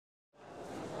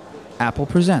Apple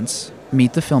presents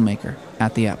Meet the Filmmaker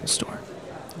at the Apple Store.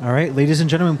 All right, ladies and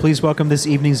gentlemen, please welcome this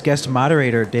evening's guest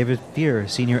moderator, David Fear,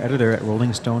 senior editor at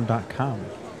RollingStone.com.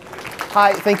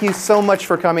 Hi, thank you so much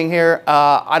for coming here.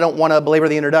 I don't want to belabor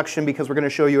the introduction because we're going to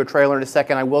show you a trailer in a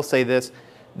second. I will say this.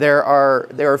 There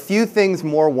are few things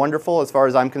more wonderful, as far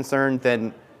as I'm concerned,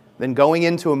 than going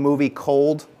into a movie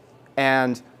cold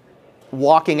and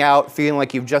walking out feeling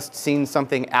like you've just seen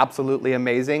something absolutely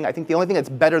amazing. I think the only thing that's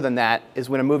better than that is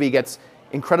when a movie gets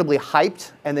incredibly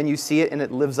hyped and then you see it and it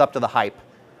lives up to the hype.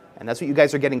 And that's what you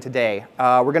guys are getting today.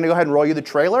 We're going to go ahead and roll you the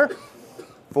trailer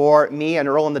for me and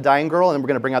Earl and the Dying Girl, and then we're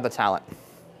going to bring out the talent.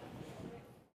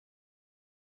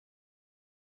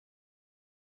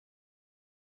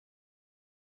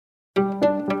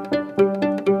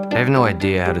 I have no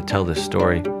idea how to tell this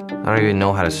story. I don't even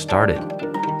know how to start it.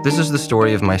 This is the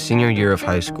story of my senior year of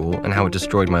high school and how it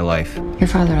destroyed my life. Your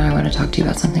father and I want to talk to you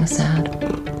about something sad.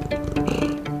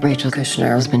 Rachel Kushner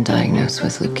has been diagnosed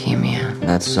with leukemia.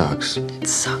 That sucks. It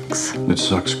sucks. It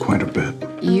sucks quite a bit.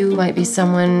 You might be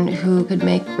someone who could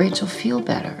make Rachel feel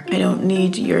better. I don't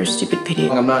need your stupid pity.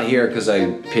 I'm not here because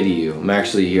I pity you. I'm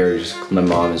actually here just my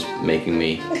mom is making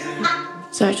me.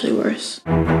 It's actually worse.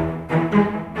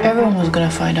 Everyone was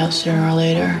gonna find out sooner or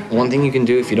later. One thing you can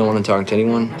do if you don't want to talk to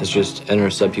anyone is just enter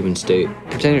a subhuman state.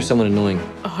 Pretend you're someone annoying.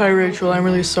 Hi, Rachel. I'm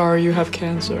really sorry you have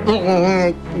cancer.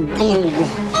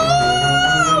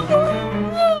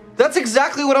 That's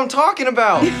exactly what I'm talking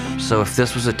about! So if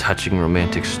this was a touching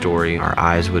romantic story, our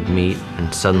eyes would meet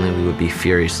and suddenly we would be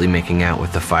furiously making out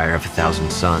with the fire of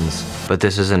 1,000 suns. But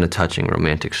this isn't a touching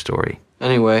romantic story.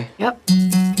 Anyway. Yep.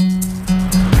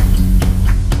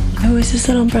 Who is this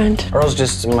little friend? Earl's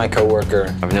just my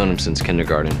coworker. I've known him since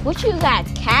kindergarten. What you got,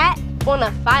 cat?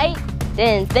 Wanna fight?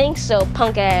 Didn't think so,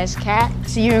 punk-ass cat.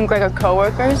 So you and Greg are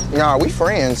co-workers? Nah, we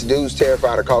friends. Dude's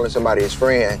terrified of calling somebody his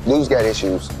friend. Dude's got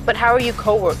issues. But how are you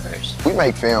co-workers? We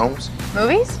make films.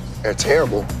 Movies? They're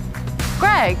terrible.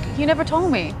 Greg, you never told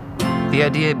me. The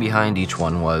idea behind each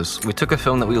one was, we took a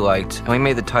film that we liked, and we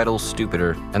made the title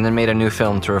stupider, and then made a new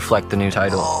film to reflect the new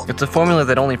title. It's a formula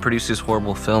that only produces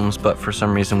horrible films, but for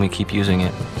some reason we keep using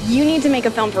it. You need to make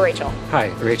a film for Rachel. Hi,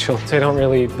 Rachel. I don't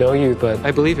really know you, but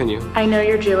I believe in you. I know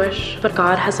you're Jewish, but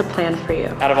God has a plan for you.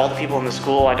 Out of all the people in the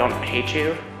school, I don't hate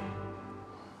you.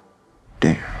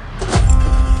 Damn.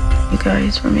 You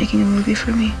guys were making a movie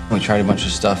for me. We tried a bunch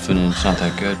of stuff and it's not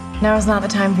that good. Now is not the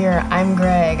time for your I'm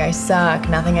Greg, I suck,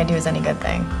 nothing I do is any good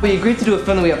thing. We agreed to do a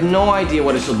film that we have no idea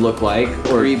what it should look like,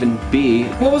 or even be.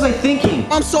 What was I thinking?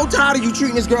 I'm so tired of you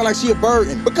treating this girl like she a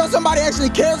burden. Because somebody actually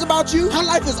cares about you, her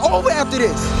life is over after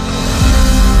this.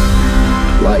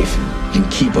 Life can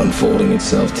keep unfolding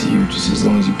itself to you just as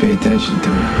long as you pay attention to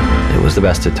it. It was the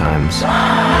best of times.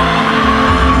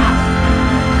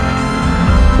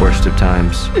 Worst of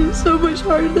times. It's so much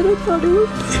harder than I thought it would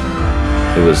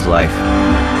be. It was life.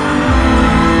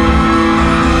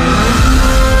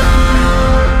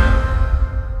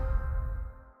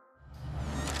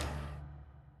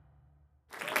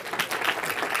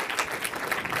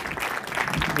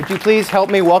 Would you please help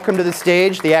me welcome to the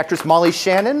stage the actress Molly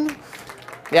Shannon,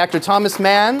 the actor Thomas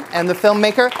Mann, and the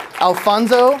filmmaker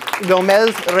Alfonso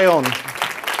Gomez-Rejon.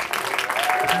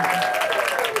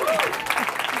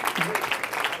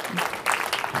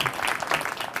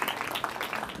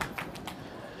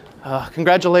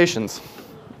 Congratulations.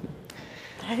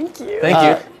 Thank you. Thank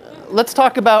you. Let's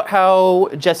talk about how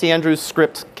Jesse Andrews'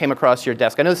 script came across your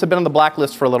desk. I know this had been on the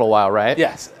blacklist for a little while, right?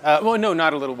 Yes. Well, no,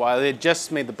 not a little while. It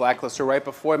just made the blacklist, or right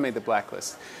before it made the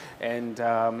blacklist. And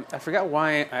I forgot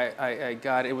why I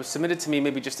got it. It was submitted to me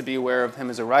maybe just to be aware of him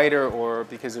as a writer, or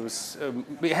because it was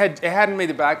it hadn't made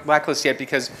the blacklist yet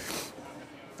because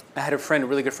I had a friend, a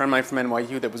really good friend of mine from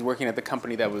NYU, that was working at the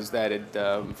company that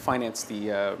had financed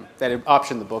that had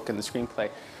optioned the book and the screenplay.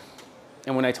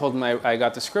 And when I told him I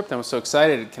got the script, I was so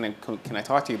excited. Can I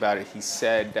talk to you about it? He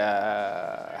said,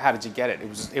 "How did you get it?"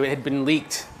 It had been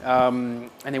leaked, and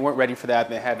they weren't ready for that.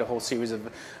 They had a whole series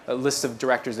of a list of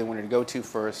directors they wanted to go to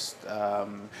first.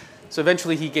 So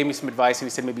eventually, he gave me some advice, and he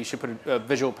said maybe you should put a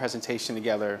visual presentation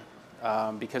together,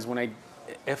 because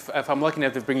if I'm lucky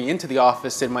enough to bring you into the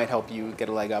office, it might help you get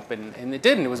a leg up, and it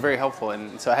did, and it was very helpful.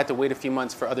 And so I had to wait a few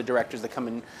months for other directors to come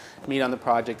and meet on the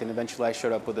project, and eventually I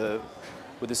showed up with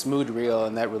this mood reel,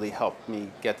 and that really helped me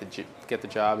get the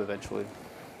job eventually.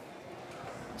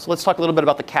 So let's talk a little bit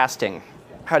about the casting.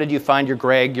 How did you find your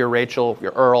Greg, your Rachel,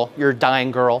 your Earl, your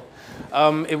Dying Girl?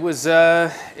 It was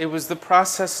the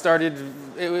process started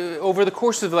over the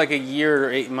course of like a year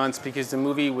or 8 months, because the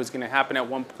movie was going to happen at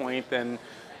one point, then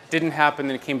didn't happen,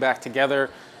 then it came back together,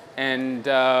 and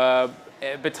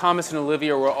But Thomas and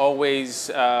Olivia were always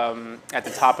at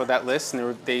the top of that list,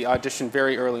 and they auditioned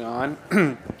very early on.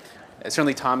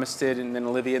 Certainly Thomas did, and then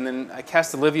Olivia, and then I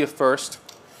cast Olivia first.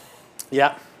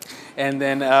 Yeah, and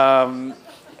then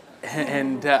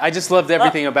I just loved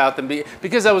everything about them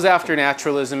because I was after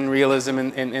naturalism and realism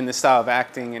in the style of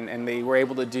acting, and they were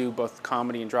able to do both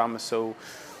comedy and drama so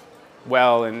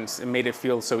well, and it made it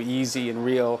feel so easy and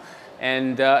real.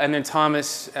 And then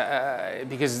Thomas,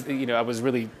 because I was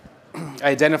really. I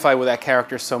identified with that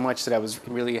character so much that I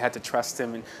really had to trust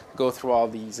him and go through all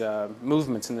these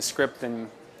movements in the script, and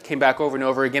came back over and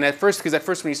over again. Because at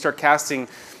first when you start casting,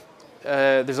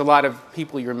 there's a lot of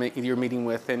people you're meeting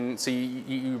with, and so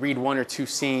you read 1 or 2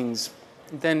 scenes.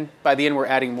 Then by the end we're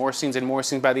adding more scenes and more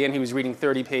scenes. By the end he was reading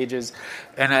 30 pages,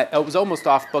 and I was almost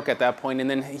off book at that point. And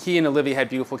then he and Olivia had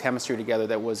beautiful chemistry together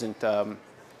that wasn't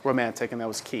romantic, and that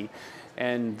was key.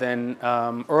 And then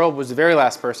Earl was the very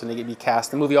last person to be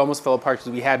cast. The movie almost fell apart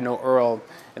because we had no Earl.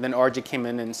 And then RJ came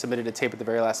in and submitted a tape at the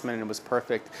very last minute, and it was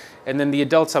perfect. And then the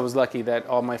adults, I was lucky that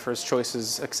all my first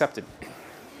choices accepted.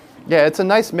 Yeah, it's a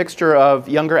nice mixture of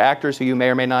younger actors who you may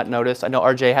or may not notice. I know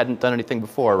RJ hadn't done anything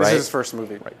before, right? This is his first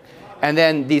movie. Right. And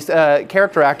then these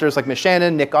character actors like Miss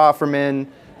Shannon, Nick Offerman,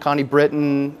 Connie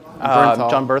Britton,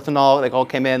 John Berthenol, they all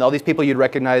came in. All these people you'd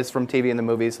recognize from TV and the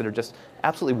movies that are just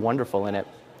absolutely wonderful in it.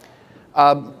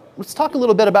 Let's talk a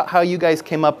little bit about how you guys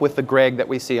came up with the Greg that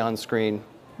we see on screen.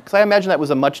 Because I imagine that was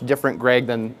a much different Greg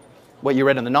than what you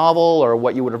read in the novel or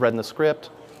what you would have read in the script.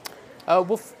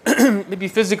 Well, maybe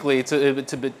physically it's a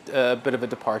bit of a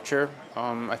departure.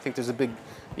 I think there's a big,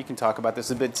 you can talk about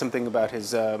this, something about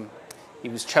his, he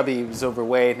was chubby, he was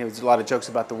overweight, and there was a lot of jokes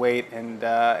about the weight, and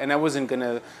I wasn't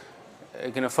gonna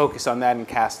focus on that in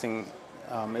casting.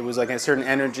 It was like a certain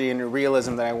energy and a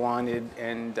realism that I wanted,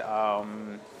 and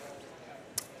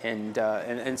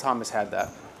Thomas had that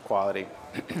quality.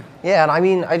 Yeah, and I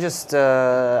mean, I just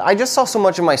saw so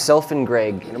much of myself in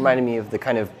Greg. It reminded me of the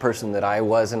kind of person that I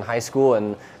was in high school,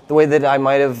 and the way that I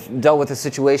might have dealt with a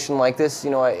situation like this.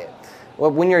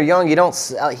 When you're young, you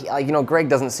don't, Greg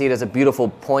doesn't see it as a beautiful,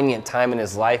 poignant time in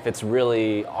his life. It's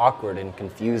really awkward and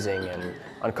confusing and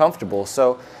uncomfortable.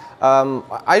 So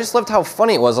I just loved how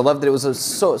funny it was. I loved that it was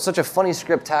such a funny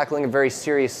script tackling a very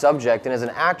serious subject. And as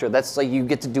an actor, that's like you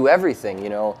get to do everything,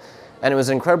 And it was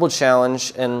an incredible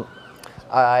challenge. And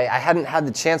I hadn't had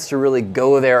the chance to really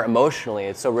go there emotionally.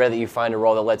 It's so rare that you find a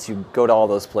role that lets you go to all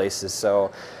those places.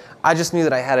 So I just knew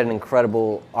that I had an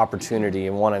incredible opportunity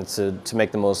and wanted to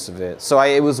make the most of it. So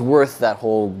it was worth that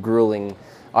whole grueling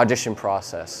audition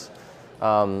process.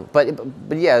 But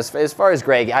yeah, as far as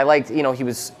Greg, I liked, he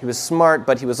was smart,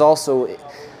 but he was also,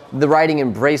 the writing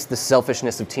embraced the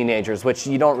selfishness of teenagers, which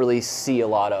you don't really see a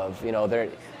lot of.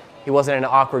 He wasn't an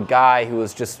awkward guy who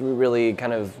was just really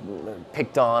kind of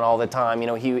picked on all the time.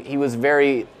 He was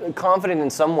very confident in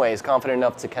some ways, confident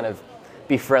enough to kind of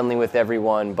be friendly with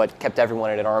everyone, but kept everyone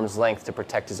at arm's length to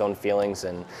protect his own feelings.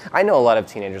 And I know a lot of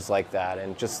teenagers like that,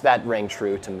 and just that rang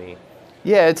true to me.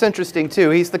 Yeah, it's interesting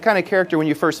too. He's the kind of character when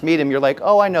you first meet him, you're like,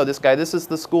 oh, I know this guy. This is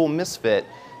the school misfit.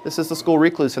 This is the school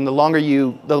recluse. And the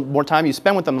more time you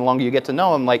spend with him, the longer you get to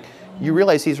know him, like you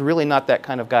realize he's really not that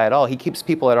kind of guy at all. He keeps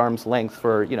people at arm's length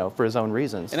for his own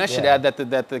reasons. And I should add that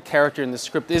the character in the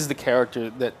script is the character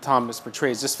that Thomas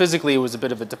portrays. Just physically, it was a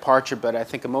bit of a departure, but I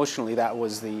think emotionally,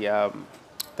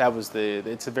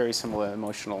 it's a very similar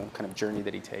emotional kind of journey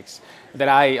that he takes that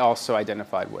I also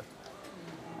identified with.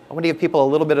 I want to give people a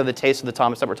little bit of the taste of the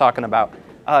Thomas that we're talking about.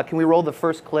 Can we roll the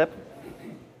first clip?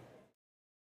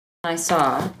 I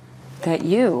saw that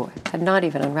you had not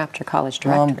even unwrapped your college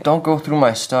directory. Mom, don't go through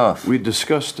my stuff. We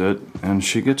discussed it, and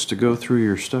she gets to go through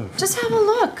your stuff. Just have a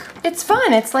look. It's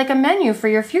fun. It's like a menu for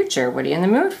your future. What are you in the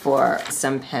mood for?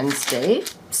 Some Penn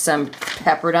State, some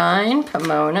Pepperdine,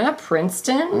 Pomona,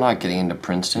 Princeton. I'm not getting into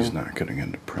Princeton. He's not getting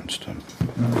into Princeton.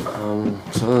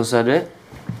 So is that it?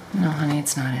 No, honey,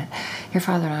 it's not it. Your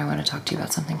father and I want to talk to you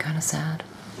about something kind of sad.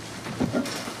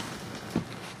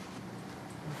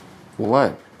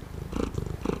 What?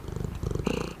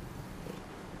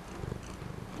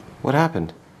 What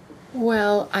happened?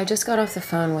 Well, I just got off the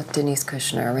phone with Denise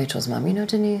Kushner, Rachel's mom. You know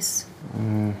Denise?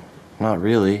 Not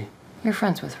really. You're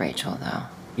friends with Rachel, though.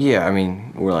 Yeah, I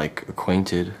mean, we're like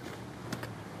acquainted.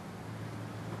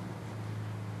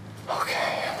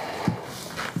 Okay.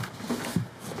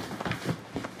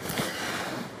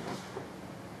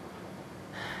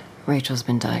 Rachel's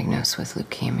been diagnosed with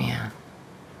leukemia.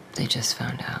 They just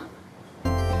found out.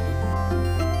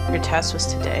 Your test was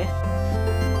today?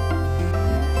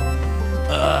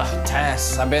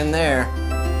 Tests. I've been there.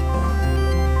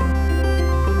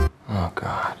 Oh,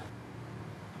 God.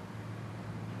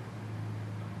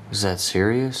 Is that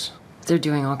serious? They're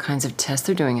doing all kinds of tests.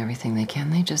 They're doing everything they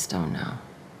can. They just don't know.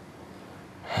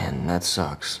 And that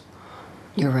sucks.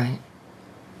 You're right.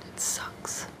 It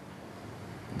sucks.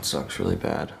 It sucks really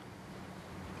bad.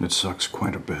 It sucks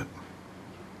quite a bit.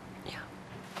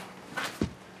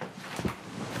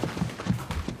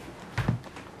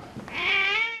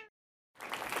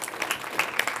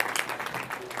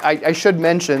 I should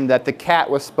mention that the cat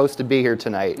was supposed to be here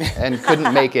tonight and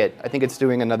couldn't make it. I think it's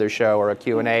doing another show or a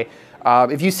Q&A.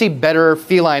 If you see better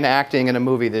feline acting in a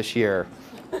movie this year,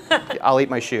 I'll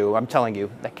eat my shoe. I'm telling you,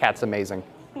 that cat's amazing.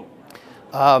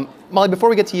 Molly,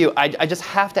 before we get to you, I just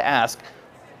have to ask,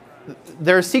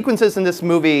 there are sequences in this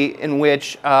movie in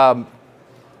which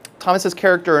Thomas's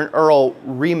character and Earl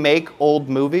remake old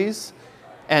movies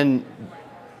and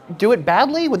do it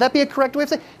badly? Would that be a correct way of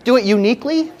saying it? Do it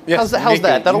uniquely? Yes, how's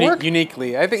that? That'll work?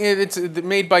 Uniquely. I think it's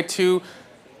made by two.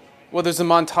 Well, there's a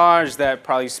montage that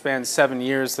probably spans 7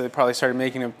 years. So they probably started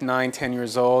making them 9, 10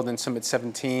 years old, and some at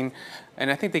 17.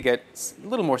 And I think they get a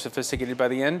little more sophisticated by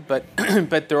the end. But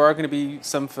but there are going to be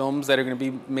some films that are going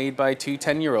to be made by 2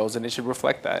 10-year-olds, and it should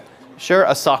reflect that. Sure,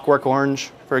 A Sockwork Orange,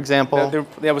 for example.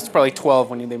 That was probably 12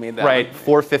 when they made that. Right, one.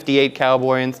 458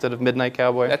 Cowboy instead of Midnight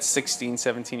Cowboy. That's 16,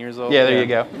 17 years old. Yeah, there you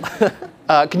go.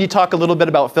 Can you talk a little bit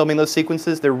about filming those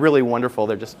sequences? They're really wonderful.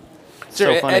 They're just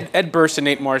so funny. Ed Burst and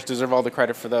Nate Marsh deserve all the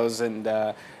credit for those,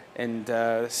 so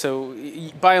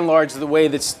by and large, the way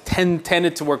that's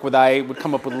tended to work with, I would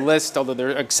come up with a list, although there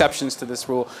are exceptions to this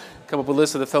rule, come up with a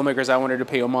list of the filmmakers I wanted to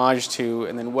pay homage to,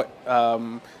 and then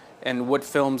what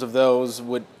films of those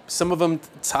would, some of them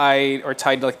tied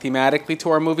like thematically to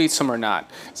our movie, some are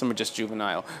not. Some are just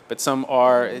juvenile, but some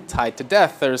are tied to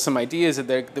death. There are some ideas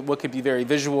that what could be very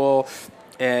visual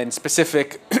and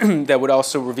specific that would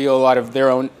also reveal a lot of their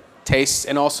own tastes,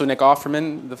 and also Nick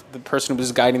Offerman, the person who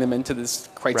was guiding them into this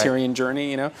Criterion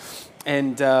journey, you know,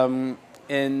 and then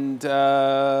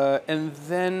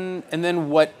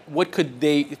what could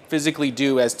they physically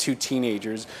do as two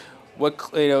teenagers?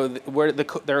 Where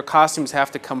their costumes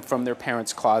have to come from their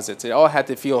parents' closets. It all had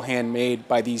to feel handmade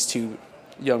by these two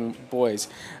young boys,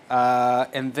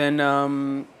 and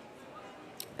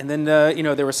then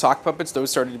there were sock puppets.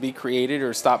 Those started to be created,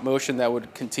 or stop motion that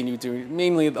would continue to.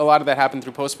 Mainly, a lot of that happened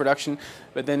through post production.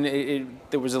 But then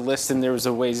there was a list, and there was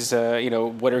a ways.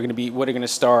 What are going to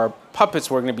star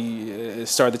puppets? We're going to be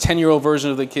star the 10-year-old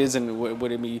version of the kids, and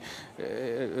would it be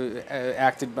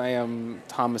acted by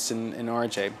Thomas and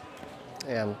RJ?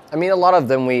 Yeah, I mean, a lot of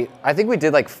them I think we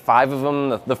did like 5 of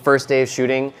them the first day of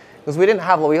shooting, because we had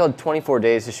 24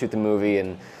 days to shoot the movie,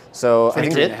 and so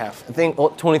 23 and a half. I think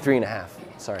 23 and a half.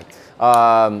 Sorry.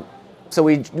 So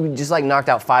we just like knocked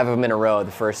out 5 of them in a row the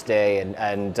first day,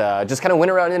 and just kind of went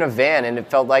around in a van, and it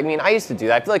felt like, I mean, I used to do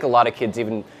that. I feel like a lot of kids,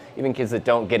 even kids that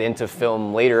don't get into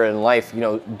film later in life,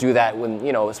 do that when,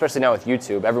 especially now with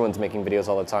YouTube, everyone's making videos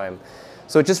all the time.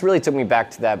 So it just really took me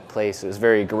back to that place. It was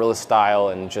very guerrilla style,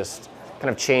 and just kind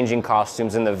of changing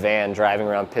costumes in the van, driving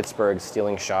around Pittsburgh,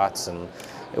 stealing shots, and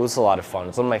it was a lot of fun.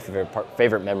 It's one of my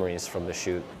favorite memories from the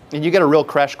shoot. And you get a real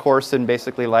crash course in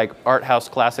basically like Art House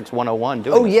Classics 101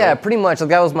 doing this, yeah, right? Pretty much. Like,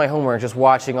 that was my homework, just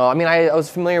watching all. I mean, I was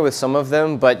familiar with some of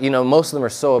them, but most of them are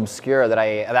so obscure that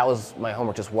that was my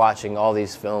homework, just watching all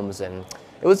these films. And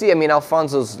it was, I mean,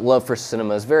 Alfonso's love for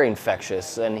cinema is very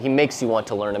infectious, and he makes you want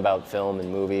to learn about film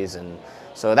and movies, and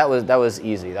so that was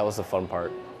easy. That was the fun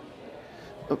part.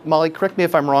 Molly, correct me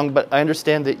if I'm wrong, but I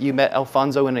understand that you met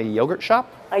Alfonso in a yogurt shop?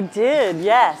 I did,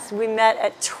 yes. We met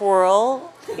at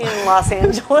Twirl in Los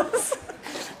Angeles.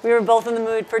 We were both in the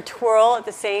mood for Twirl at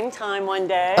the same time one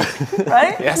day,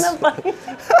 right? Yes. Isn't that funny?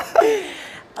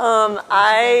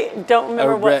 I don't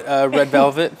remember what. Red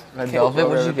velvet. Red velvet.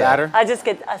 What did you get? I just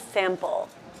get a sample.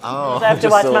 Oh, I have to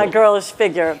watch my girlish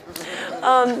figure.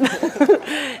 No,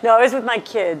 I was with my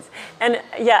kids, and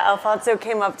yeah, Alfonso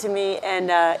came up to me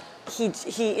and.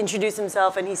 He introduced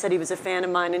himself, and he said he was a fan of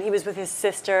mine, and he was with his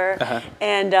sister,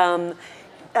 and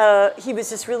he was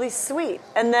just really sweet.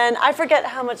 And then I forget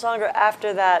how much longer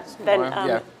after that. Then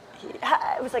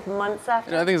it was like months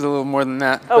after. I think it's a little more than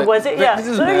that. Oh, was it? Yeah.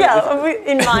 So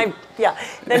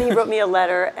Then he wrote me a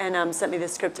letter and sent me the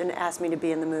script and asked me to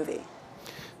be in the movie.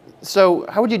 So,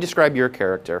 how would you describe your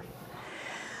character?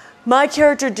 My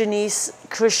character, Denise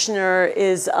Kushner,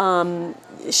 is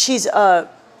she's a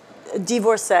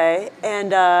divorcee,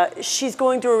 and she's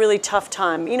going through a really tough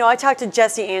time. I talked to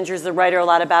Jesse Andrews, the writer, a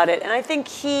lot about it, and I think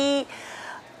he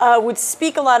would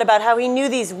speak a lot about how he knew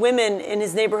these women in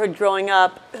his neighborhood growing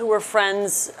up who were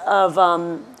friends of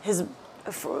his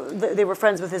they were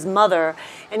friends with his mother,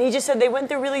 and he just said they went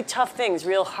through really tough things,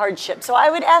 real hardship. So I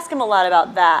would ask him a lot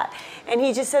about that, and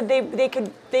he just said they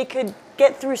could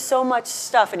get through so much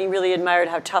stuff, and he really admired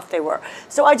how tough they were.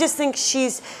 So I just think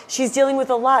she's dealing with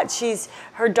a lot.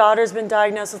 Her daughter's been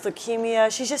diagnosed with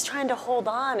leukemia. She's just trying to hold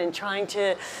on and trying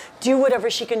to do whatever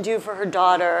she can do for her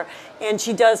daughter, and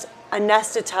she does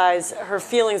anesthetize her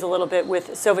feelings a little bit with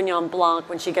Sauvignon Blanc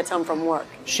when she gets home from work.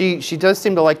 She does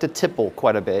seem to like to tipple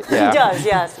quite a bit. Yeah. She does,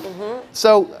 yes. Mm-hmm.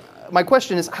 So my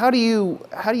question is, how do you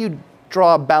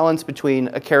draw a balance between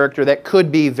a character that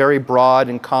could be very broad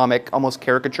and comic, almost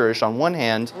caricaturish on one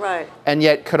hand, right, and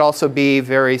yet could also be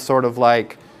very sort of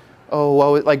like,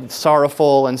 like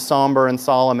sorrowful and somber and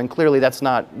solemn, and clearly that's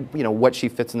not, what she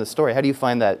fits in the story. How do you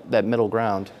find that middle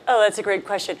ground? Oh, that's a great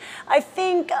question. I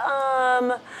think,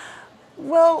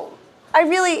 well, I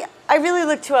really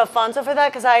look to Alfonso for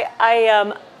that, because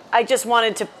I just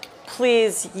wanted to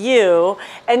please you,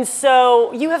 and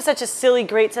so you have such a silly,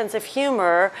 great sense of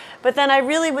humor, but then I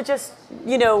really would just,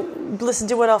 listen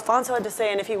to what Alfonso had to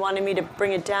say, and if he wanted me to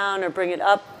bring it down or bring it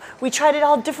up, we tried it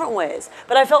all different ways.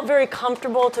 But I felt very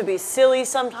comfortable to be silly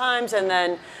sometimes, and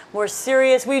then more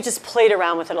serious. We just played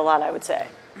around with it a lot, I would say.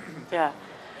 Yeah.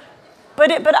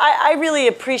 But I really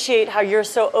appreciate how you're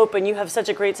so open. You have such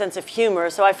a great sense of humor,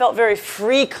 so I felt very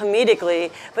free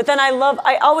comedically. But then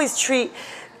I always treat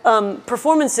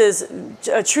performances,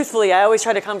 truthfully, I always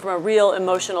try to come from a real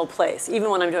emotional place,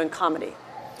 even when I'm doing comedy.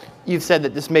 You've said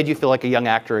that this made you feel like a young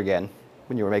actor again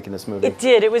when you were making this movie. It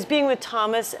did. It was being with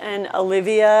Thomas and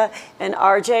Olivia and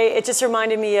RJ. It just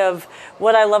reminded me of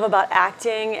what I love about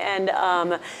acting. And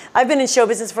I've been in show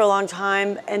business for a long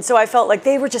time, and so I felt like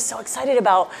they were just so excited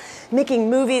about making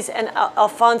movies, and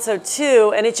Alfonso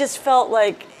too. And it just felt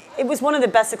like it was one of the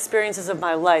best experiences of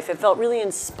my life. It felt really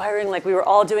inspiring, like we were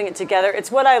all doing it together. It's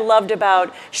what I loved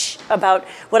about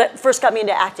what first got me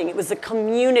into acting. It was the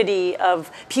community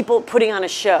of people putting on a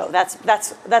show.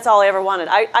 That's all I ever wanted.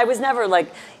 I was never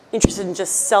like interested in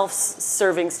just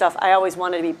self-serving stuff. I always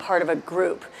wanted to be part of a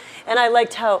group. And I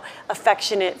liked how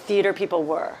affectionate theater people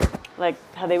were. Like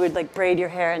how they would like braid your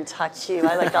hair and touch you.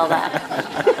 I liked all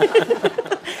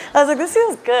that. I was like, this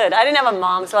feels good. I didn't have a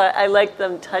mom, so I liked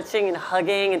them touching and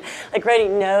hugging and like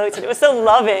writing notes, and it was so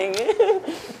loving.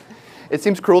 It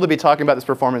seems cruel to be talking about this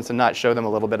performance and not show them a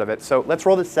little bit of it. So let's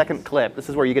roll the second clip. This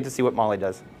is where you get to see what Molly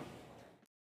does.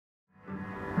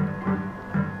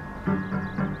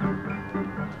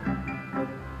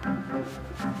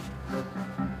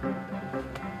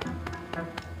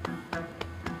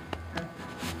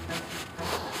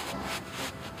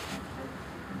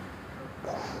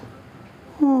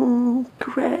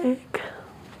 Greg.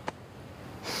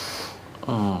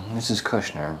 Mrs.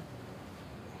 Kushner.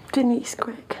 Denise,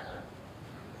 Greg.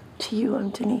 To you, I'm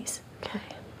Denise, okay?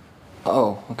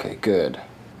 Oh, okay, good.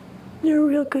 You're a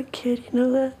real good kid, you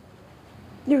know that?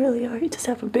 You really are. You just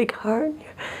have a big heart.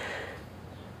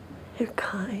 You're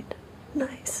kind,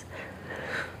 nice.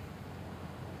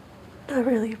 I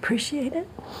really appreciate it.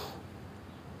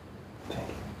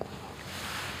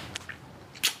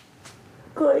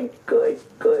 Good, good,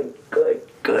 good, good,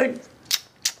 good.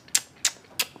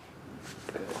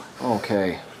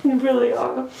 Okay. You really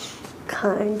are.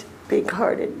 Kind,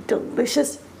 big-hearted,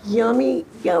 delicious, yummy,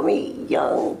 yummy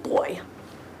young boy.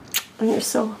 And you're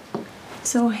so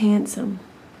handsome.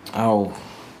 Oh,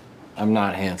 I'm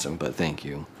not handsome, but thank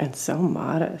you. And so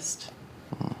modest.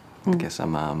 I guess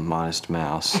I'm a modest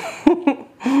mouse.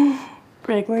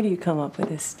 Greg, where do you come up with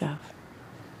this stuff?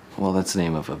 Well, that's the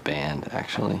name of a band,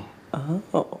 actually.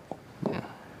 Oh. Yeah.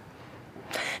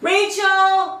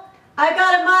 Rachel, I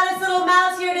got a modest little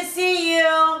mouse here to see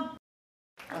you.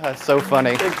 That's so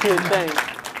funny. Good kid, thanks.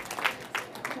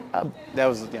 That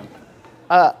was, yeah.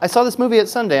 I saw this movie at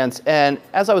Sundance, and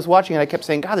as I was watching it, I kept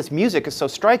saying, God, this music is so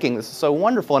striking, this is so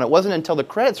wonderful, and it wasn't until the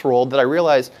credits rolled that I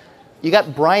realized you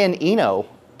got Brian Eno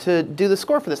to do the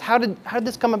score for this. How did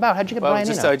this come about? How did you get Brian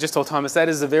Eno? I just told Thomas that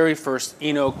is the very first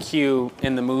Eno cue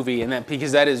in the movie, and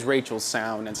because that is Rachel's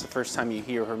sound. It's the first time you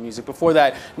hear her music. Before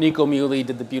that, Nico Muhly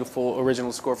did the beautiful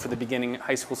original score for the beginning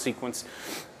high school sequence.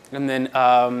 And then,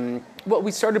 well,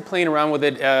 we started playing around with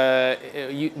it.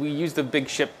 We used the big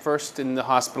ship first in the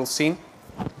hospital scene.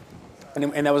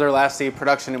 And that was our last day of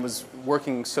production. It was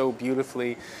working so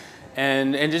beautifully.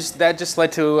 And that just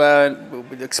led to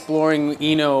exploring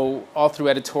Eno all through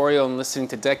editorial and listening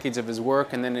to decades of his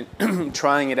work, and then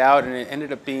trying it out, and it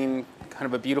ended up being kind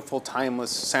of a beautiful,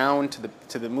 timeless sound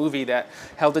to the movie that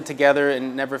held it together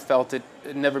and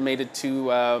never made it too,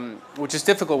 which is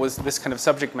difficult with this kind of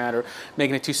subject matter,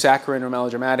 making it too saccharine or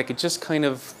melodramatic. It just kind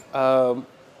of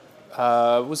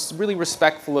was really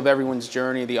respectful of everyone's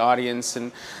journey, the audience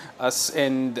and us,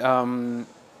 and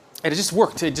it just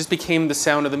worked. It just became the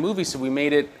sound of the movie. So we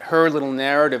made it her little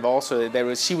narrative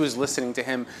also. She was listening to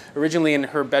him. Originally in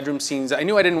her bedroom scenes, I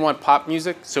knew I didn't want pop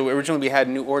music. So originally we had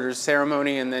New Order's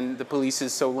Ceremony and then The Police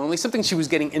is So Lonely. Something she was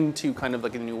getting into, kind of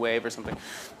like a new wave or something.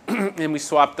 And we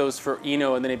swapped those for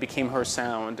Eno, and then it became her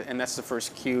sound. And that's the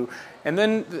first cue. And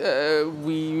then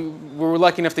we were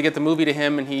lucky enough to get the movie to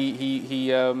him, and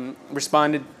he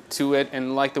responded to it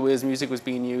and liked the way his music was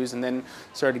being used, and then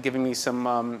started giving me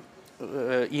some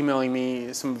emailing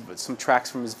me some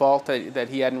tracks from his vault that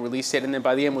he hadn't released yet, and then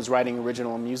by the end was writing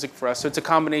original music for us. So it's a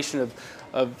combination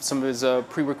of some of his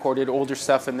pre-recorded older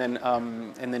stuff and then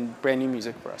brand new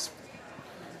music for us.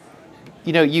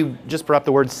 You know, you just brought up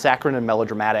the words saccharine and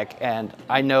melodramatic, and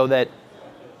I know that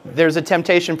there's a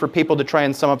temptation for people to try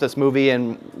and sum up this movie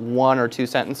in 1 or 2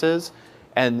 sentences,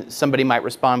 and somebody might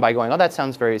respond by going, "Oh, that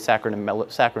sounds very saccharine and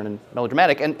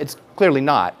melodramatic," and it's clearly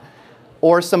not.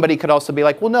 Or somebody could also be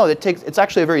like, well, no, it's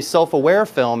actually a very self-aware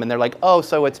film, and they're like, oh,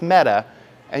 so it's meta.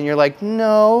 And you're like,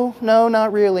 no,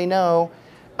 not really, no.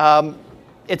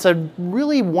 It's a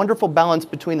really wonderful balance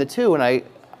between the two, and I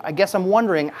guess I'm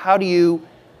wondering, how do you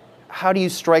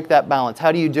strike that balance?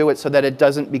 How do you do it so that it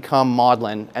doesn't become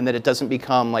maudlin, and that it doesn't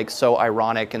become like so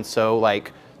ironic and so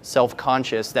like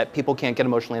self-conscious that people can't get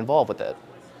emotionally involved with it?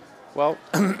 Well,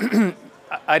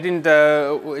 I didn't.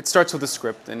 It starts with the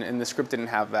script, and the script didn't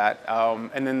have that.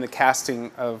 And then the casting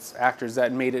of actors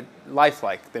that made it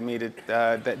lifelike. They made it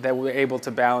that were able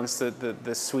to balance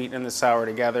the sweet and the sour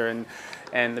together,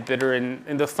 and the bitter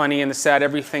and the funny and the sad,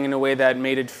 everything in a way that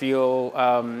made it feel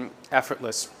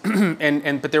effortless.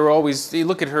 But there were always. You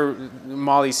look at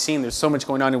Molly's scene. There's so much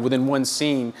going on within one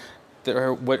scene.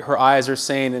 What her eyes are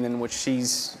saying, and then what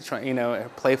she's trying, her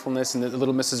playfulness, and the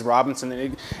little Mrs. Robinson, and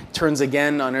it turns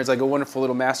again on her. It's like a wonderful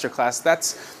little masterclass.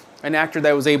 That's an actor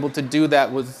that was able to do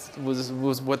that was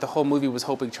what the whole movie was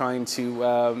trying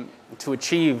to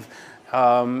achieve,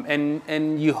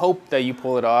 and you hope that you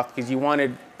pull it off because you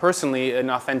wanted personally an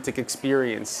authentic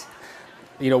experience.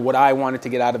 What I wanted to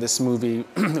get out of this movie,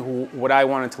 what I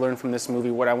wanted to learn from this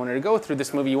movie, what I wanted to go through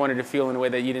this movie, you wanted to feel in a way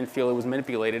that you didn't feel it was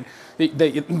manipulated. And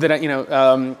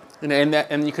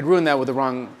you could ruin that with the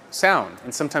wrong sound.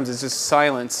 And sometimes it's just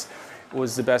silence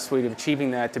was the best way of achieving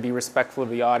that, to be respectful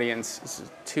of the audience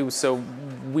too. So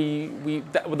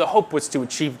the hope was to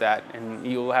achieve that, and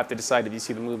you'll have to decide if you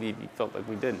see the movie if you felt like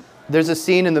we didn't. There's a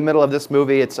scene in the middle of this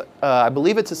movie. It's I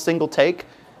believe it's a single take.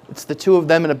 It's the two of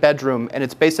them in a bedroom, and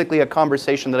it's basically a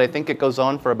conversation that I think it goes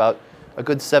on for about a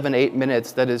good 7-8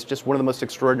 minutes. That is just one of the most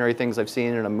extraordinary things I've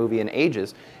seen in a movie in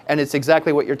ages. And it's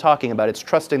exactly what you're talking about. It's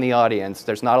trusting the audience.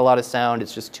 There's not a lot of sound.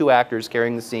 It's just 2 actors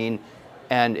carrying the scene,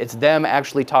 and it's them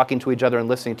actually talking to each other and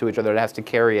listening to each other that has to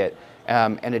carry it.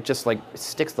 And it just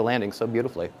sticks the landing so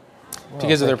beautifully.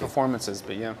 Because of their performances,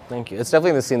 but yeah. Thank you. It's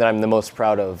definitely the scene that I'm the most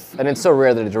proud of. And it's so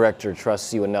rare that a director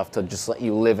trusts you enough to just let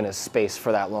you live in a space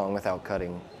for that long without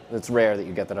cutting. It's rare that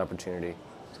you get that opportunity.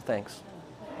 So thanks.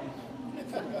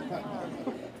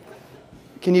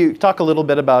 Can you talk a little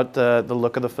bit about the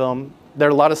look of the film? There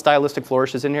are a lot of stylistic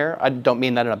flourishes in here. I don't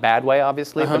mean that in a bad way,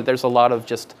 obviously, but there's a lot of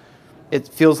just, it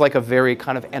feels like a very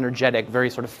kind of energetic, very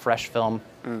sort of fresh film.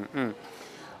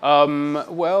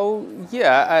 Mm-hmm. Well,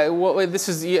 yeah. This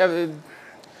is a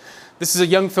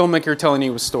young filmmaker telling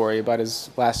you a story about his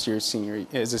last year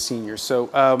as a senior. So,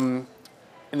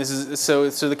 and this is so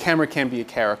the camera can be a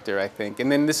character, I think.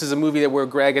 And then this is a movie where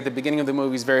Greg, at the beginning of the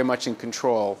movie, is very much in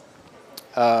control,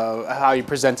 how he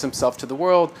presents himself to the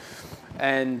world,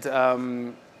 and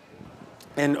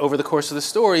over the course of the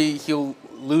story, he'll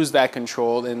lose that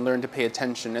control and learn to pay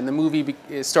attention. And the movie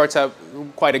starts out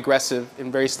quite aggressive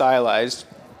and very stylized.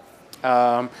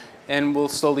 And will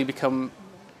slowly become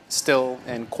still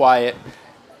and quiet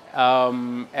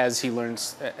as he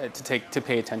learns to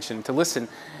pay attention, to listen.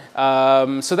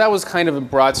 So that was kind of in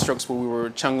broad strokes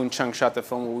what Chung Woon-chung shot the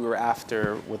film, what we were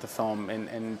after with the film,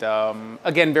 and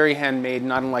again, very handmade,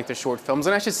 not unlike the short films.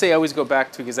 And I should say, I always go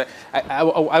back to, because I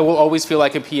will always feel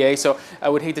like a PA, so I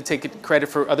would hate to take credit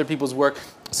for other people's work.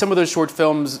 Some of those short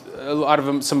films,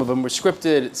 some of them were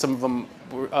scripted, some of them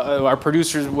our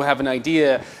producers will have an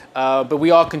idea, but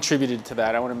we all contributed to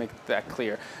that. I want to make that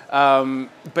clear.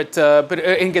 But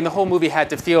again, the whole movie had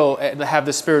to have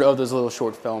the spirit of those little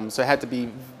short films. So it had to be,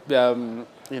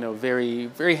 very,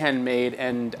 very handmade.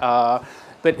 And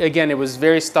but again, it was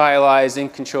very stylized, in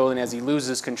control. And as he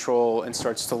loses control and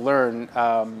starts to learn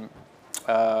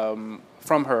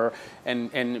from her,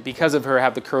 and because of her,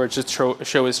 have the courage to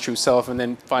show his true self, and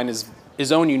then find his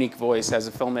his own unique voice as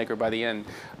a filmmaker by the end.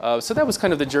 So that was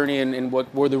kind of the journey and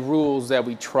what were the rules that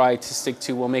we tried to stick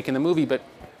to while making the movie, but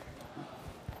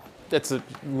that's a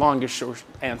longish short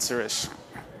answer-ish.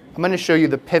 I'm going to show you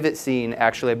the pivot scene,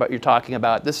 actually, what you're talking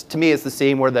about. This, to me, is the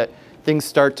scene where things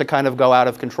start to kind of go out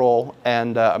of control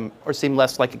and or seem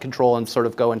less like a control and sort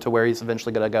of go into where he's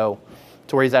eventually going to go,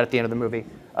 to where he's at the end of the movie.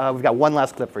 We've got one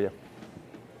last clip for you.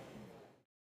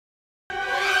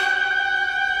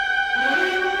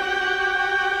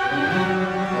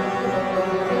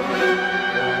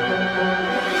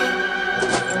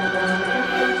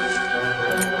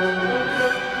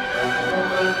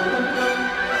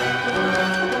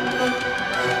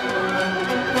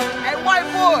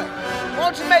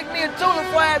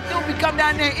 Come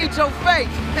down there and eat your face.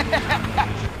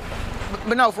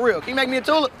 but no, for real, can you make me a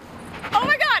tulip? Oh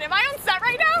my God, am I on set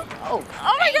right now? Oh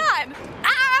my God.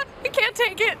 Ah, I can't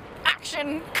take it.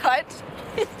 Action, cut.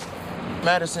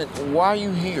 Madison, why are you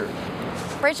here?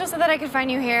 Rachel said that I could find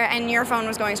you here and your phone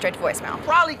was going straight to voicemail.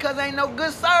 Probably because ain't no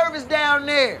good service down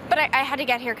there. But I had to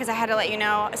get here because I had to let you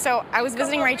know. So I was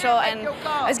visiting Rachel and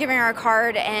I was giving her a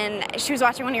card and she was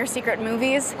watching one of your secret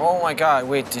movies. Oh my God,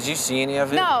 wait, did you see any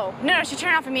of it? No, she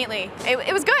turned it off immediately.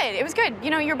 It was good, it was good. You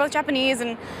know, you were both Japanese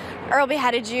and Earl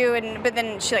beheaded you, but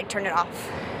then she like turned it off.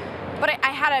 But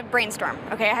I had a brainstorm,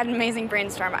 okay? I had an amazing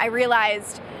brainstorm. I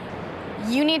realized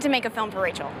you need to make a film for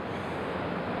Rachel.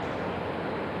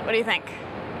 What do you think?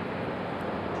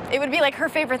 It would be like her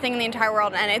favorite thing in the entire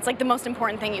world, and it's like the most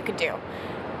important thing you could do.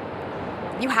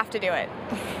 You have to do it.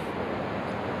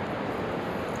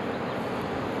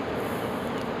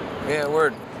 Yeah,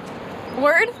 word.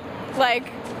 Word? Like,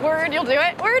 word, you'll do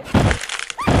it? Word?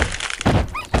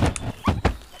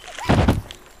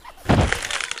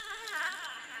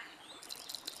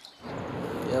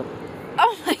 Yep.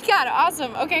 Oh my God,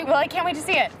 awesome. Okay, well, I can't wait to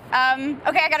see it.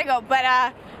 Okay, I gotta go, but,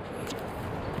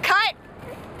 cut!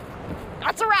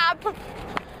 That's a wrap.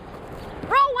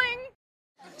 Rolling.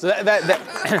 So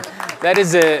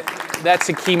that's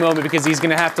a key moment because he's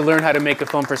going to have to learn how to make a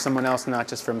film for someone else, not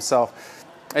just for himself.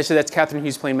 Actually, that's Catherine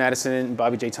Hughes playing Madison and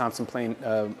Bobby J. Thompson playing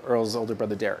Earl's older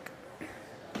brother Derek.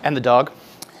 And the dog?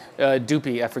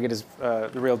 Doopy. I forget the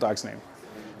real dog's name.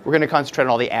 We're going to concentrate on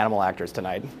all the animal actors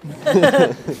tonight.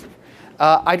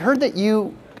 I'd heard that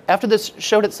you, after this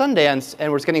showed at Sundance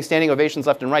and was getting standing ovations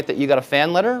left and right, that you got a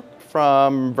fan letter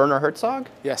from Werner Herzog?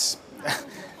 Yes.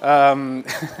 I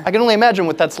can only imagine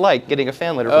what that's like, getting a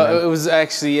fan letter from him. It was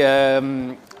actually,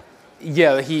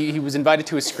 yeah, he was invited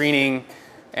to a screening,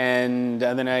 and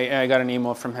then I got an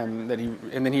email from him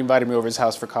and then he invited me over to his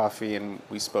house for coffee, and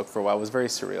we spoke for a while. It was very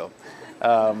surreal.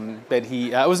 But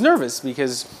I was nervous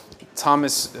because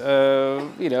Thomas,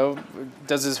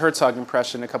 does his Herzog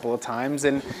impression a couple of times,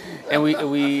 and we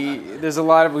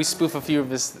spoof a few of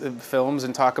his films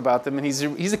and talk about them, and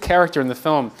he's a character in the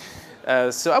film.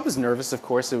 So I was nervous, of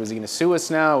course. Was he going to sue us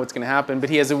now? What's going to happen? But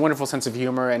he has a wonderful sense of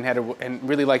humor and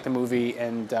really liked the movie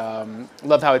and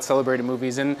loved how it celebrated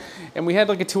movies. And we had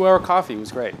like a 2-hour coffee. It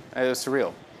was great. It was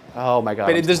surreal. Oh my God.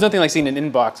 But there's nothing like seeing your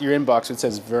inbox that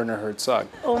says Werner Herzog.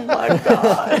 Oh my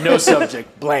God. No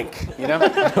subject, blank, you know?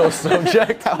 No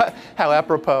subject. How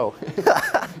apropos.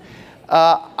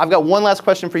 I've got one last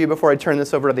question for you before I turn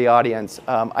this over to the audience.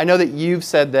 I know that you've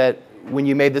said that when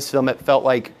you made this film, it felt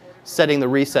like setting the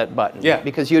reset button. Yeah.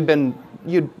 Because you'd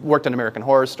worked on American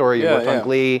Horror Story, you'd worked on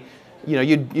Glee,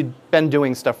 you'd been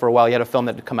doing stuff for a while. You had a film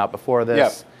that had come out before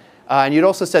this. Yeah. And you'd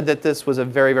also said that this was a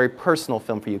very, very personal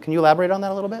film for you. Can you elaborate on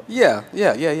that a little bit? Yeah.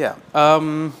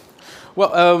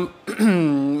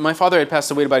 My father had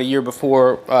passed away about a year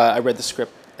before I read the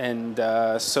script. And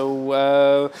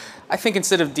so I think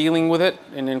instead of dealing with it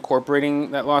and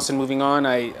incorporating that loss and moving on,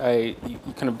 I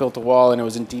kind of built a wall and I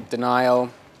was in deep denial.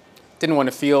 Didn't want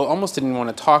to feel, almost didn't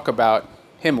want to talk about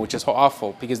him, which is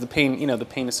awful because the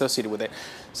pain associated with it.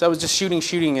 So I was just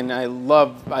shooting, and I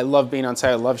love being on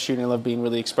set. I love shooting. I love being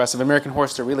really expressive. American Horror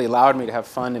Story really allowed me to have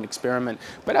fun and experiment.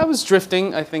 But I was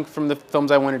drifting, I think, from the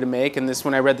films I wanted to make. And this,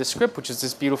 when I read the script, which is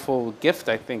this beautiful gift,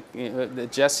 I think,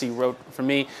 that Jesse wrote for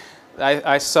me,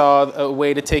 I saw a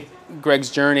way to take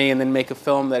Greg's journey and then make a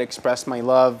film that expressed my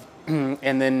love,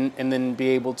 and then be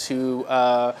able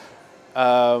to.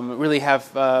 Really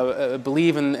have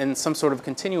believe in some sort of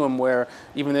continuum where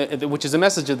which is the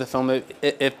message of the film, that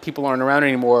if people aren't around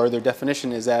anymore, or their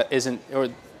definition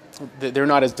they're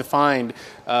not as defined,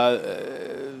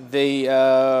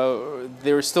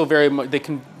 they're still they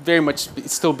can very much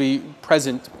still be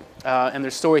present, and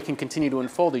their story can continue to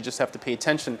unfold. You just have to pay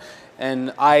attention.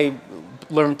 And I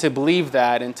learned to believe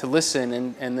that and to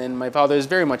listen, and then my father is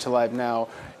very much alive now,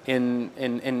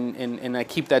 and I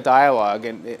keep that dialogue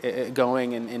and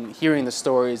going and hearing the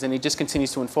stories, and it just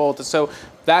continues to unfold. So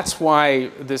that's why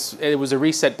it was a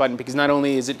reset button, because not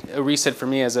only is it a reset for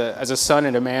me as a son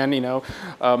and a man,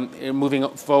 moving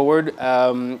forward,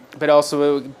 but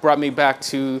also it brought me back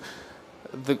to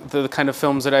the kind of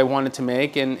films that I wanted to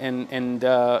make, and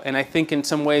I think in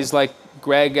some ways, like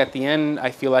Greg at the end,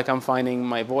 I feel like I'm finding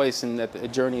my voice, and that the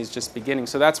journey is just beginning.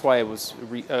 So that's why it was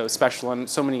special on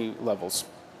so many levels.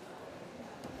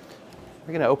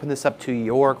 We're going to open this up to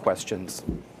your questions.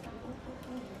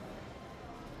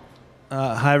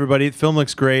 Hi, everybody. The film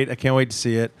looks great. I can't wait to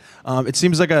see it. It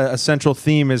seems like a central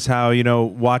theme is how,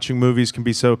 watching movies can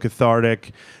be so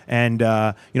cathartic. And,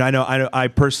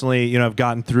 I personally, have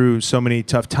gotten through so many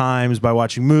tough times by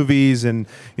watching movies. And,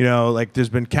 there's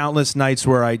been countless nights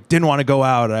where I didn't want to go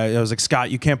out. I was like, Scott,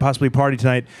 you can't possibly party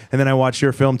tonight. And then I watched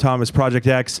your film, Thomas, Project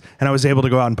X, and I was able to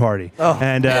go out and party.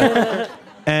 Oh.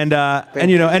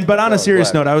 But on a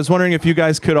serious note, I was wondering if you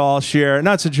guys could all share,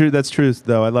 not so true, that's true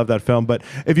though, I love that film, but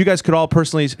if you guys could all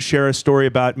personally share a story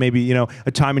about maybe,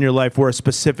 a time in your life where a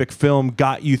specific film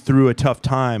got you through a tough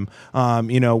time,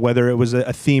 whether it was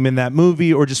a theme in that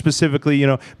movie or just specifically,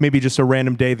 maybe just a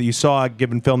random day that you saw a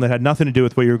given film that had nothing to do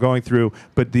with what you were going through,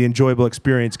 but the enjoyable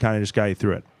experience kind of just got you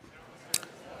through it.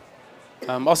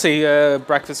 I'll say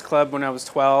Breakfast Club when I was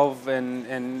 12,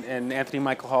 and Anthony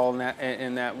Michael Hall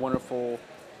in that wonderful.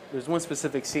 There's one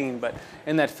specific scene, but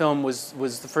in that film was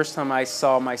the first time I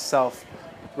saw myself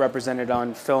represented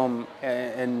on film,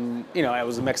 and I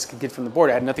was a Mexican kid from the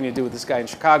border. It had nothing to do with this guy in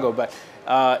Chicago, but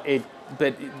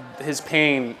his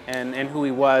pain and who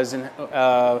he was, and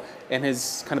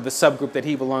his kind of the subgroup that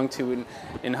he belonged to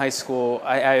in high school,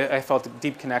 I felt a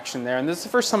deep connection there. And this is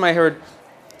the first time I heard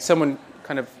someone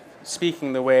kind of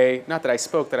speaking the way, not that I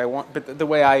spoke but the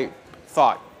way I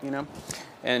thought,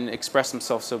 and expressed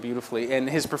himself so beautifully. And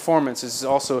his performance is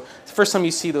also the first time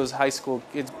you see those high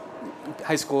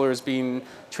schoolers being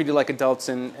treated like adults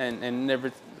and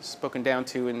never spoken down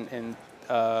to, and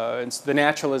the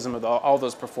naturalism of all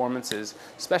those performances,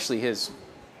 especially his,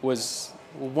 was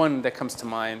one that comes to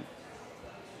mind,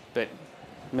 but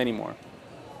many more.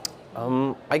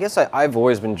 I guess I've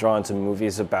always been drawn to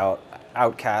movies about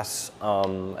outcasts,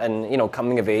 and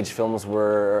coming of age films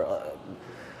were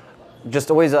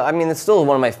just always, it's still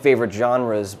one of my favorite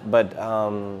genres, but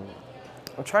I'm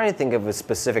trying to think of a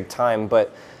specific time,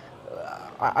 but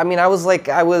I was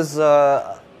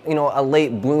a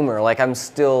late bloomer. Like I'm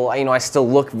still, I still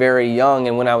look very young,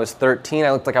 and when I was 13,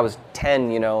 I looked like I was 10,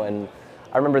 and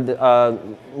I remember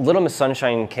Little Miss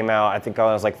Sunshine came out, I think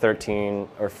I was like 13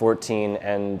 or 14,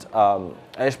 and I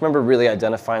just remember really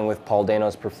identifying with Paul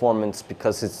Dano's performance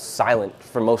because it's silent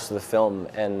for most of the film,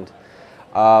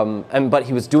 but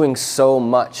he was doing so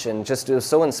much, and just it was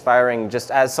so inspiring.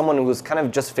 Just as someone who was kind of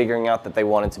just figuring out that they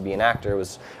wanted to be an actor, it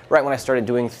was right when I started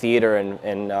doing theater and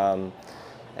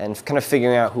kind of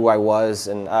figuring out who I was.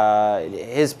 And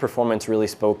his performance really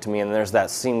spoke to me. And there's that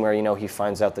scene where he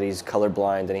finds out that he's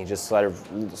colorblind, and he just sort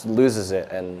of loses it.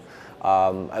 And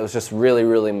I was just really,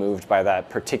 really moved by that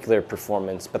particular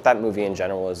performance. But that movie in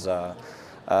general was, I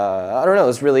don't know, it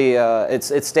was really,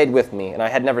 it stayed with me, and I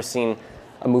had never seen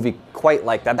a movie quite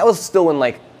like that. That was still when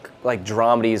like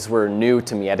dramedies were new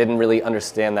to me. I didn't really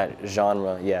understand that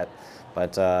genre yet,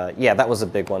 but yeah, that was a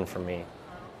big one for me.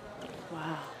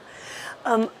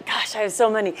 Wow. Gosh, I have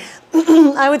so many.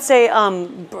 I would say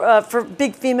for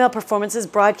big female performances,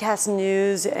 broadcast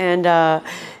news and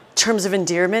Terms of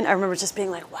Endearment. I remember just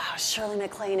being like, wow, Shirley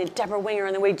MacLaine and Deborah Winger,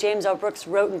 and the way James L. Brooks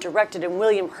wrote and directed, and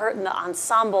William Hurt and the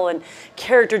ensemble and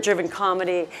character-driven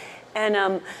comedy.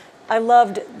 And I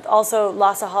loved also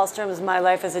Lasse Hallström's My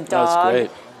Life as a Dog. That's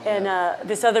great. And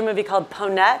this other movie called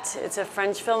Ponette. It's a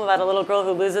French film about a little girl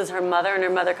who loses her mother, and her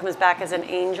mother comes back as an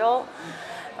angel.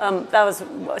 That was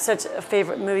such a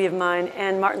favorite movie of mine.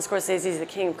 And Martin Scorsese's The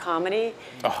King of Comedy.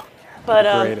 Oh, but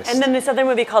and then this other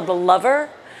movie called The Lover.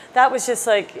 That was just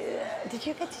like, did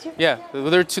you? Yeah,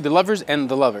 there are two, The Lovers and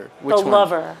The Lover. Which one?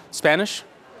 Lover. Spanish?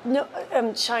 No,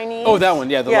 Chinese. Oh, that one.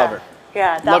 Yeah, The Lover.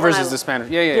 Yeah, that Lovers one is the Spanish.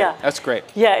 Yeah. That's great.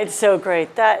 Yeah, it's so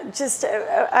great. That just,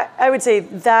 I would say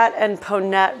that and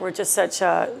Ponette were just such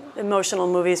emotional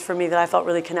movies for me that I felt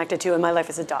really connected to in My Life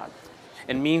as a Dog.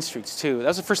 And Mean Streets too. That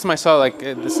was the first time I saw like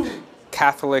this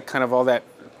Catholic kind of all that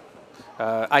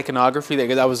iconography.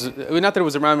 That was not that it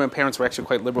was around. My parents were actually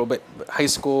quite liberal, but high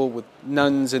school with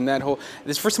nuns and that whole.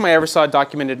 This is the first time I ever saw it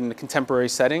documented in a contemporary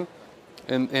setting.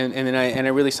 And then I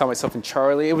really saw myself in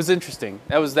Charlie. It was interesting.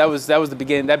 That was the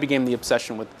beginning. That became the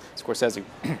obsession with Scorsese.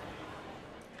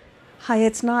 Hi,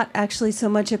 it's not actually so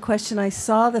much a question. I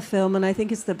saw the film, and I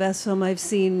think it's the best film I've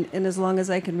seen in as long as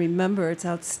I can remember. It's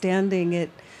outstanding.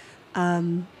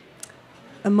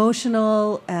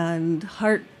 emotional and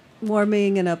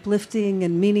heartwarming and uplifting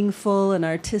and meaningful and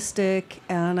artistic.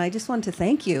 And I just want to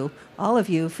thank you, all of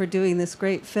you, for doing this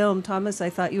great film. Thomas, I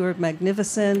thought you were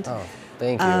magnificent. Oh,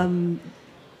 thank you.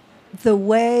 The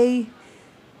way,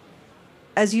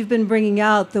 as you've been bringing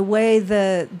out, the way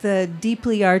the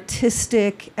deeply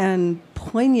artistic and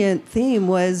poignant theme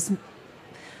was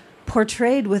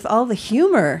portrayed with all the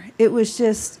humor. It was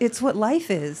just, it's what life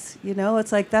is, you know?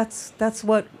 It's like that's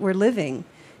what we're living,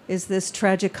 is this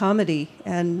tragic comedy.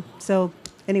 And so,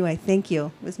 anyway, thank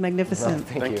you. It was magnificent.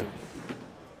 No, thank you.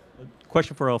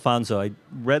 Question for Alfonso. I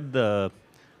read the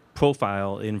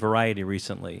profile in Variety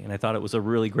recently, and I thought it was a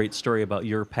really great story about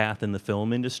your path in the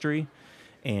film industry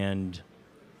and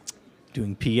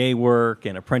doing PA work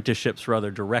and apprenticeships for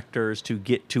other directors to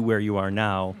get to where you are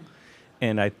now.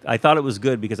 And I thought it was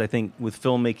good because I think with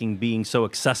filmmaking being so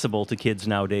accessible to kids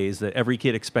nowadays that every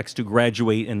kid expects to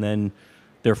graduate and then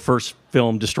their first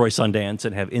film destroy Sundance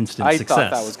and have instant success. I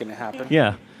thought that was going to happen.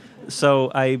 Yeah.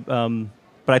 So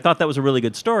but I thought that was a really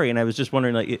good story, and I was just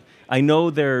wondering, like, I know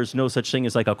there's no such thing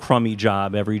as like a crummy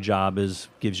job. Every job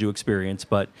gives you experience.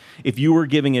 But if you were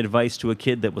giving advice to a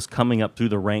kid that was coming up through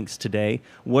the ranks today,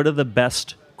 what are the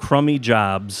best crummy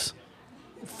jobs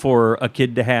for a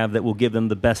kid to have that will give them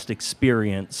the best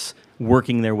experience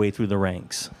working their way through the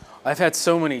ranks? I've had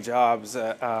so many jobs.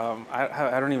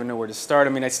 I don't even know where to start. I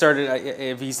mean, I started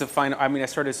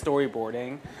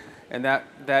storyboarding, and that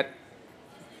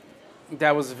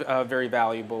was very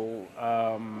valuable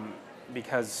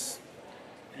because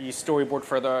you storyboard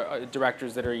for other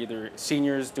directors that are either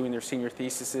seniors doing their senior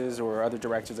theses or other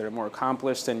directors that are more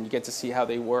accomplished, and you get to see how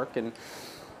they work. And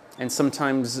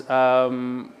sometimes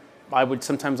I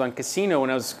would on Casino, when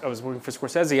I was working for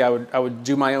Scorsese, I would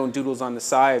do my own doodles on the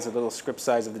sides, a little script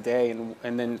size of the day,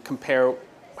 and then compare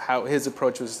how his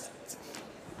approach was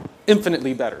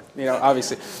infinitely better, you know,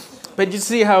 obviously. But you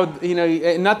see how, you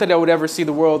know, not that I would ever see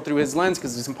the world through his lens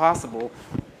because it's impossible,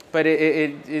 but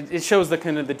it shows the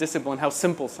kind of the discipline, how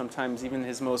simple sometimes even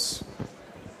his most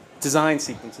design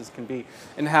sequences can be,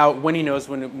 and how when he knows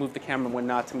when to move the camera and when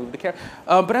not to move the camera.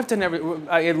 But I've done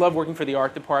I love working for the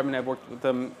art department. I've worked with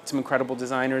some incredible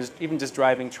designers, even just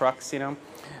driving trucks, you know,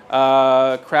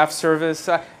 craft service.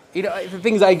 You know, the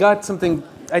things I got something.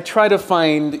 I try to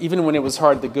find, even when it was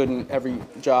hard, the good in every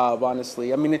job.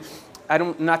 Honestly, I mean.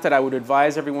 Not that I would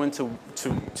advise everyone to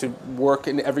work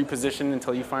in every position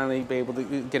until you finally be able to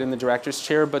get in the director's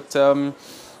chair, but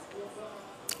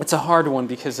it's a hard one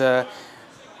because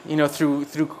you know, through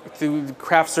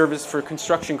craft service for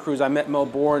construction crews, I met Mel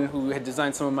Bourne, who had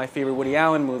designed some of my favorite Woody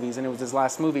Allen movies, and it was his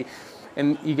last movie.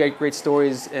 And you get great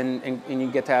stories, and you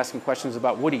get to ask him questions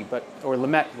about Woody, or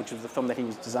Lamette, which was the film that he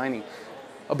was designing.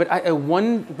 But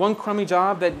one crummy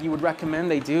job that you would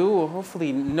recommend they do, well,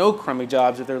 hopefully no crummy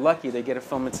jobs. If they're lucky, they get a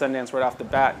film at Sundance right off the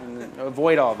bat and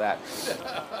avoid all that.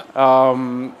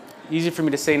 Easy for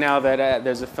me to say now that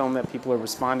there's a film that people are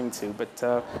responding to,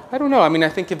 but I don't know. I mean, I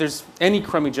think if there's any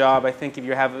crummy job, I think if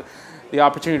you have the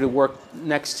opportunity to work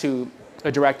next to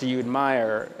a director you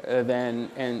admire, and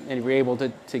you're able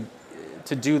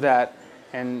to do that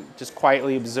and just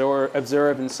quietly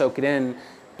observe and soak it in,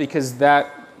 because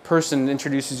that person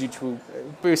introduces you to,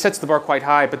 sets the bar quite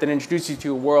high, but then introduces you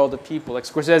to a world of people. Like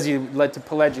Scorsese led to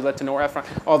Pileggi, led to Nora Ephron,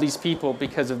 all these people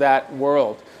because of that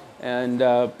world. And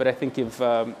but I think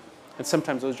and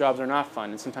sometimes those jobs are not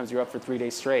fun, and sometimes you're up for 3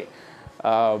 days straight.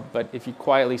 But if you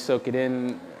quietly soak it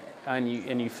in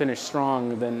and you finish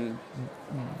strong, then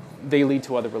they lead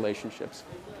to other relationships.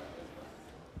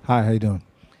 Hi, how you doing?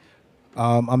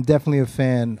 I'm definitely a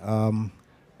fan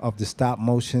of the stop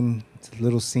motion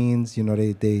little scenes. You know,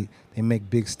 they make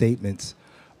big statements.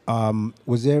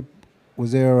 Was there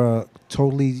a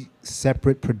totally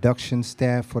separate production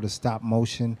staff for the stop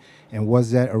motion, and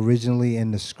was that originally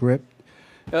in the script?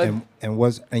 And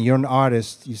you're an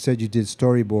artist. You said you did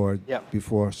storyboard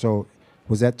before, so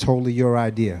was that totally your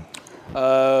idea?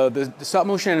 The stop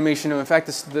motion animation. In fact,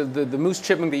 the moose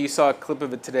chipmunk that you saw a clip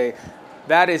of it today,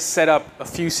 that is set up a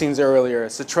few scenes earlier.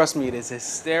 So trust me, it is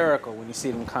hysterical when you see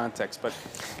it in context. But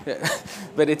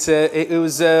it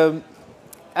was.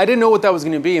 I didn't know what that was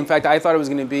going to be. In fact, I thought it was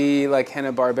going to be like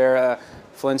Hanna-Barbera,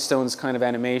 Flintstones kind of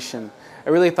animation. I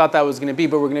really thought that was going to be,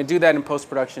 but we're going to do that in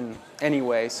post-production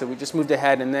anyway. So we just moved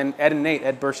ahead, and then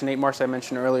Ed Burch and Nate Marsh, I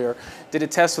mentioned earlier, did a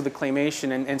test with the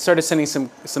claymation and started sending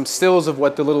some stills of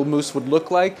what the little moose would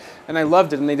look like, and I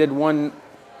loved it. And they did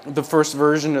the first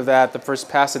version of that, the first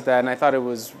pass at that, and I thought it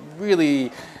was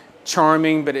really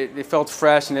charming, but it felt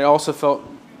fresh, and it also felt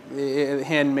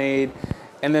handmade.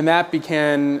 And then that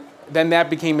began then that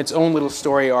became its own little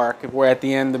story arc, where at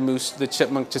the end the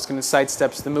chipmunk just kind of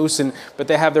sidesteps the moose, but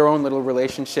they have their own little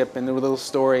relationship and their little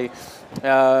story.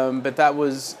 But that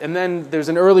was, and then there's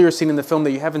an earlier scene in the film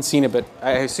that you haven't seen it, but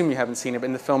I assume you haven't seen it. But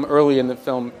in the film, early in the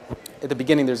film, at the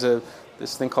beginning, there's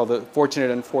this thing called the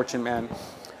Fortunate Unfortunate Man,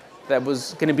 that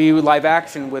was going to be live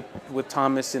action with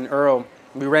Thomas and Earl.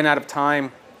 We ran out of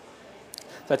time.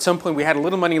 So at some point we had a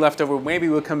little money left over. Maybe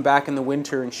we'll come back in the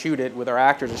winter and shoot it with our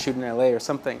actors, or shoot in LA or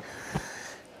something.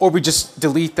 Or we just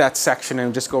delete that section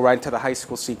and just go right to the high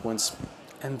school sequence.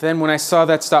 And then when I saw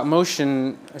that stop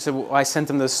motion, I said, well, I sent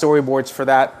them the storyboards for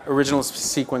that original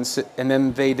sequence, and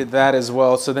then they did that as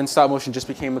well. So then stop motion just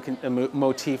became a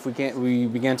motif we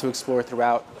began to explore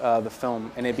throughout the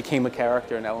film, and it became a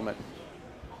character, an element.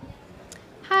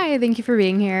 Hi, thank you for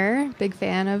being here. Big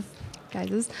fan of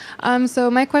guys'. So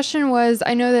my question was,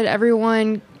 I know that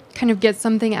everyone kind of gets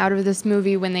something out of this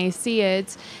movie when they see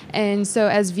it, and so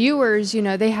as viewers, you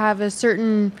know, they have a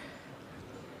certain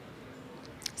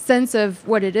sense of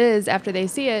what it is after they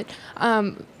see it.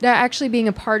 Actually being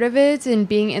a part of it and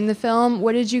being in the film,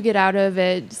 what did you get out of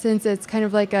it, since it's kind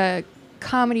of like a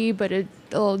comedy but a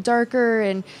little darker,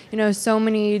 and you know, so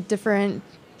many different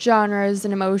genres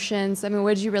and emotions? I mean,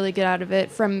 what did you really get out of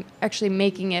it from actually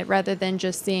making it rather than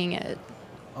just seeing it?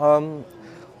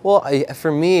 Well,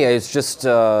 for me, it's just,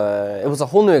 it was a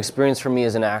whole new experience for me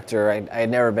as an actor. I had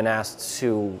never been asked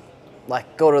to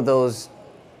like go to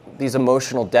these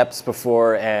emotional depths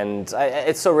before, and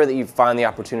it's so rare that you find the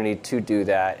opportunity to do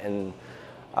that. And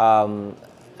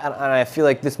I feel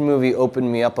like this movie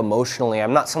opened me up emotionally.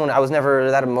 I'm not someone, I was never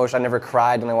that emotional. I never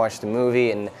cried when I watched the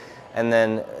movie, and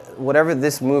then whatever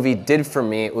this movie did for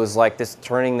me, it was like this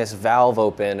turning this valve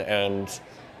open, and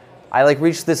I like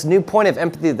reached this new point of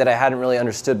empathy that I hadn't really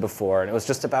understood before. And it was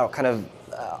just about kind of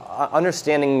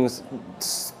understanding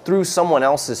through someone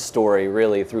else's story,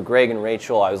 really, through Greg and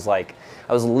Rachel. I was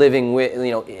living with,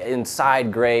 you know,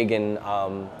 inside Greg, and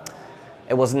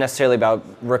it wasn't necessarily about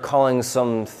recalling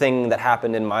something that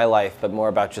happened in my life, but more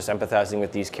about just empathizing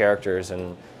with these characters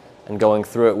and going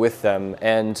through it with them.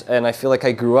 And I feel like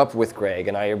I grew up with Greg,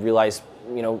 and I realized,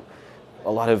 you know,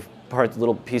 a lot of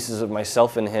little pieces of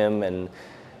myself in him.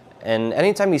 And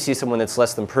anytime you see someone that's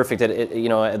less than perfect, you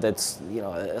know, that's, you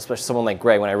know, especially someone like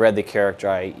Greg, when I read the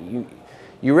character,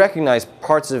 you recognize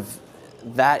parts of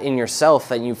that in yourself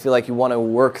that you feel like you want to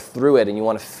work through it, and you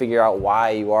want to figure out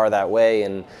why you are that way.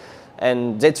 And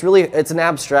it's an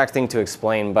abstract thing to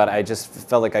explain, but I just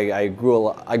felt like I grew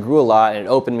a lot, and it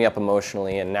opened me up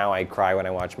emotionally, and now I cry when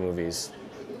I watch movies.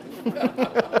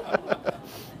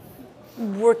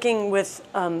 Working with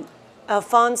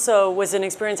Alfonso was an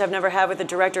experience I've never had with a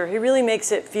director. He really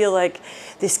makes it feel like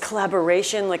this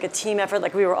collaboration, like a team effort,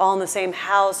 like we were all in the same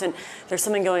house, and there's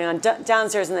something going on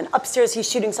downstairs, and then upstairs he's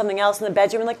shooting something else in the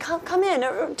bedroom, and like, come in,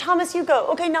 or, Thomas, you go.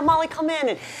 Okay, now Molly, come in.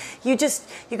 And you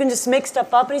can just make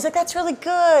stuff up, and he's like, that's really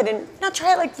good, and now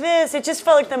try it like this. It just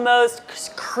felt like the most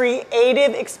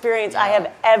creative experience I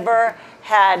have ever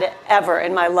had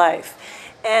in my life.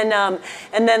 And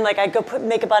then like I go put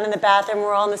makeup on in the bathroom,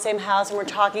 we're all in the same house, and we're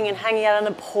talking and hanging out on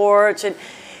the porch, and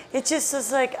it just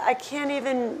is like, I can't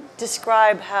even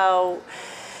describe how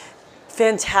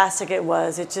fantastic it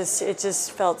was. It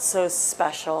just felt so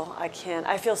special.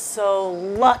 I feel so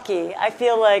lucky. I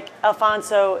feel like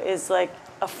Alfonso is like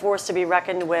a force to be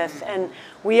reckoned with, and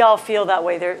we all feel that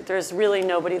way. There's really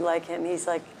nobody like him. He's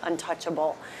like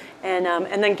untouchable. And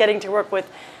then getting to work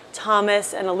with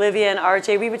Thomas and Olivia and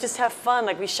RJ, we would just have fun.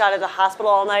 Like, we shot at the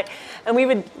hospital all night, and we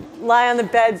would lie on the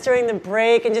beds during the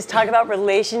break and just talk about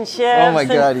relationships. Oh my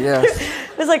God, yes.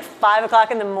 It was like 5 o'clock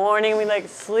in the morning. We'd like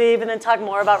sleep and then talk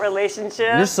more about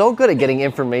relationships. You're so good at getting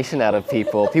information out of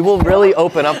people. People really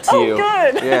open up to you.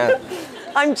 Oh, good. Yeah.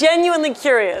 I'm genuinely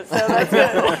curious, so that's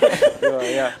good.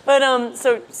 Yeah. But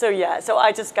so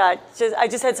I just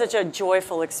had such a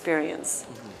joyful experience.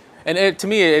 And to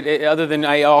me, other than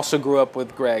I also grew up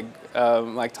with Greg,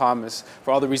 like Thomas, for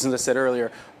all the reasons I said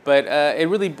earlier, but it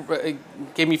really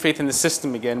gave me faith in the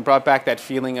system again, brought back that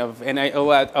feeling of, and I owe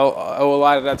a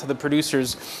lot of that to the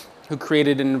producers who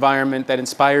created an environment that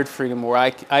inspired freedom, where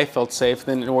I felt safe,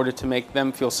 then in order to make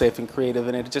them feel safe and creative.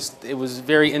 And it was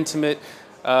very intimate,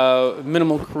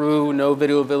 minimal crew, no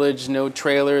video village, no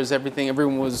trailers,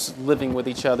 everyone was living with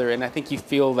each other, and I think you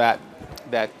feel that.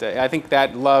 I think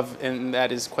that love, and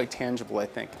that is quite tangible, I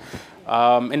think.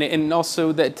 And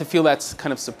also that to feel that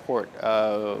kind of support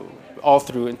all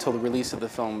through until the release of the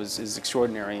film is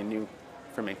extraordinary and new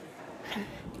for me.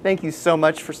 Thank you so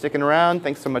much for sticking around.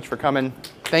 Thanks so much for coming.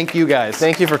 Thank you, guys.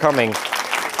 Thank you for coming.